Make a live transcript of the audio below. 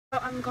So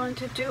I'm going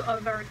to do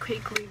a very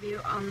quick review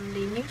on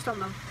the new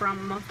song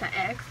from Monsta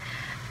X,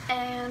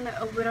 and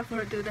without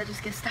further ado, let's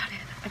just get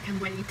started. I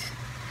can't wait.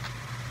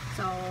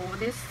 So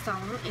this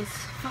song is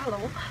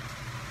Follow,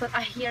 but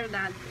I hear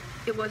that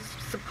it was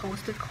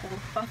supposed to call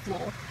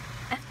Buffalo.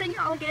 I think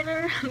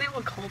alligator they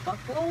will call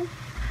Buffalo.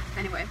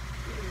 Anyway,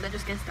 let's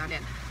just get started.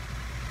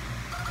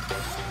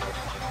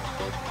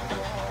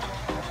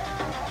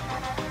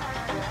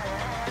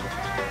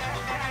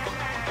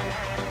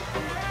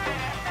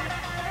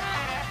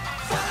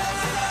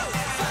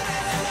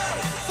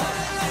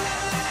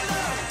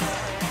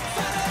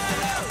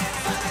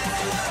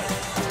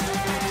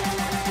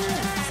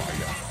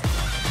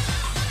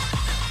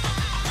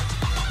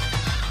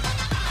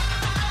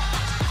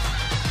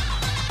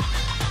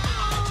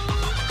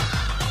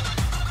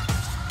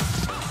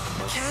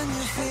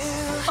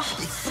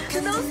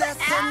 Those abs!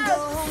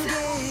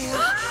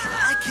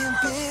 I can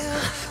feel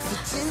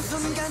스친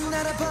순간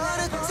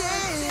날아버렸지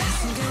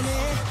순간에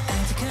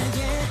아득하게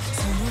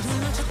손을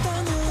놓쳤던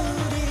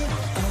우리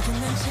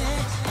어긋난 채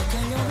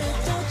엇갈려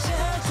또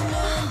찾으면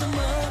더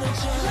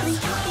멀어져 이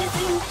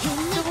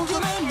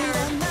느낌을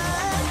밀어놔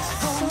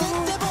어느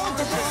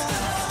때보다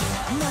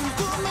난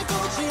꿈을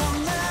꾸지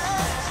않아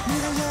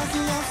네가 여기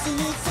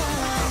없으니까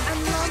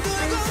넌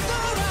들고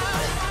돌아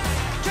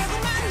결국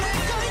만날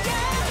거야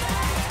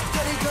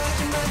다리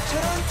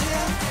거짓말처럼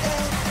태양에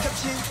겹친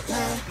날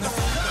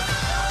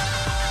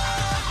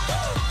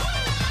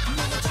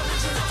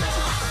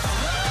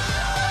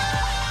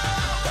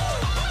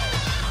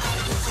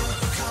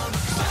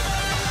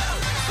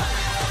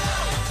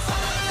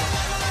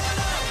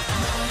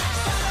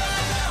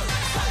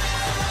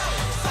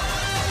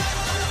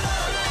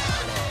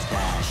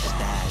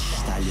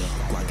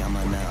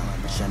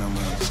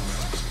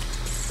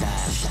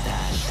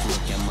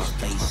Look at my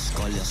face,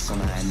 걸렸어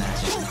나의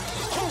낮에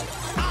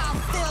I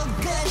feel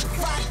good,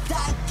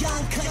 바닥연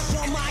cause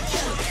you're my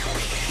killer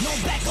No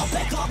back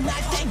up, 날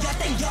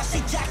땡겨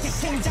시작해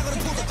심장으로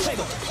pull the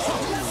trigger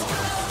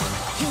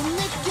이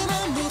느낌을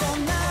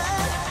밀어놔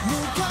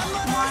누가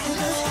뭐라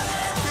해도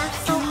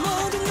그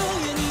모든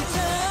우연이다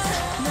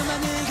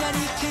나만을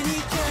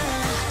가리키니까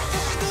다시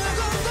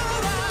돌고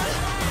돌아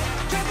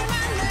결국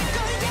만날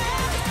거야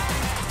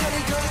다리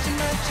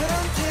거짓말처럼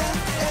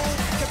태양에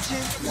겹친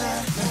날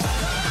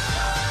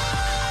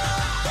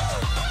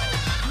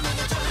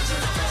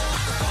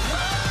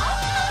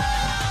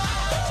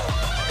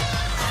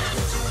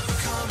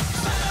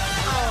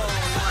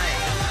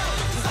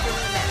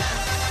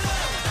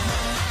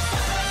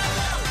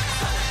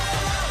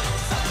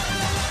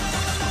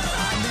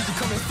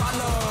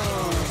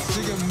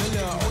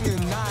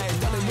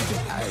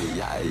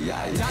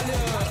달려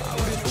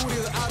우리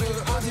아를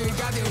어딜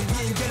가든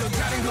위인 길로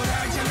가는 걸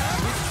알잖아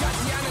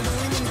위치하지 않아도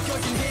이미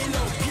느껴진 헤일로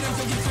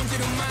비람적인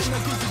존재로 만난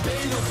구슬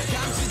베일로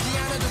감추지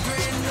않아도 돼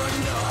널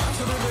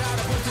서로를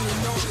알아볼 때는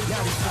너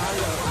나를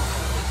살려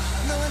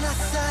너와 나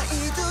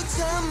사이도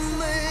잠을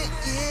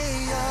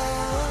이어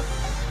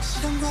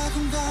시간과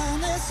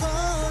공간의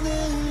선을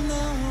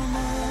넘어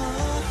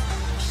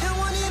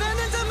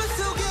영원이라는 잠을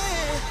속에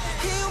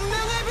이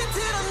운명을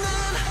비틀어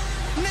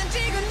난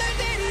지금 널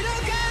데리러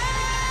가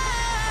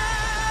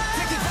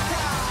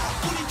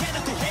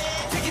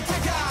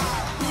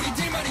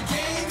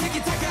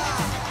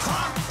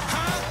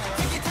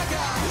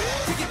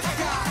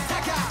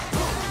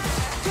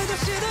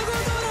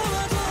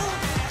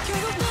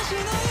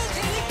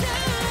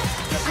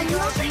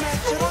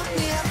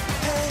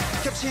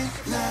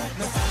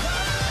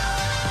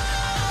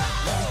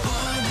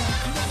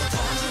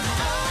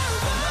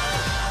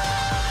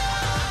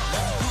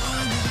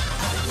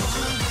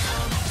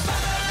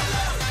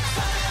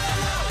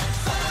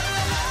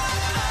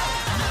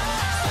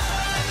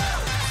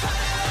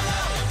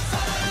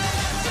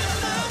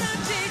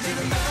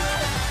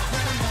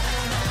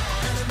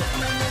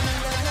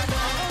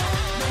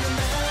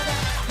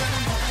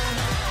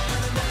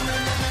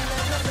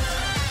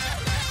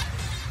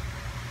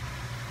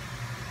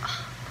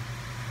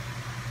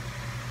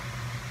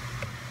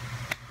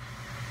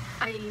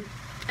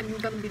I'm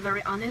gonna be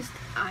very honest,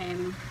 I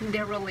am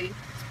literally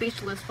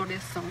speechless for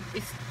this song.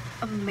 It's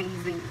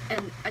amazing,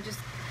 and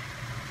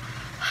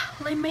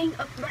they made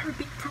a very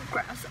big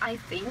progress, I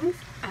think.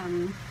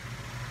 I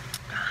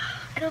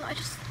don't know,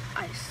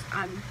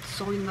 I'm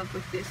so in love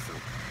with this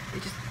song.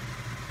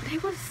 They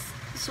was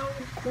so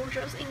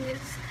gorgeous in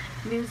these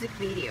music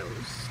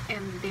videos,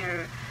 and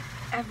their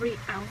every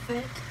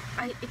outfit.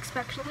 I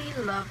especially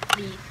love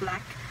the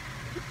black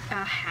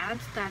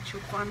hats that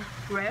Chuan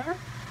wear.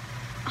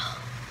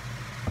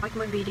 Like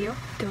my video,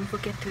 don't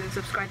forget to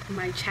subscribe to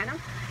my channel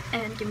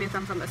and give me a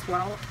thumbs up as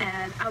well,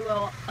 and I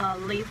will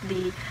leave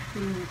the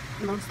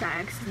Monsta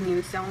X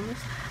new songs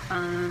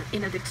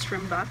in the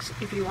description box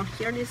if you want to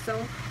hear this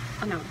song.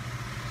 Oh no,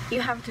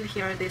 you have to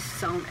hear this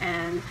song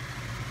and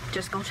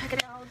just go check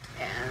it out,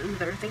 and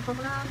very thankful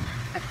for that.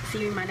 I'll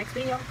see you in my next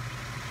video.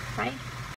 Bye.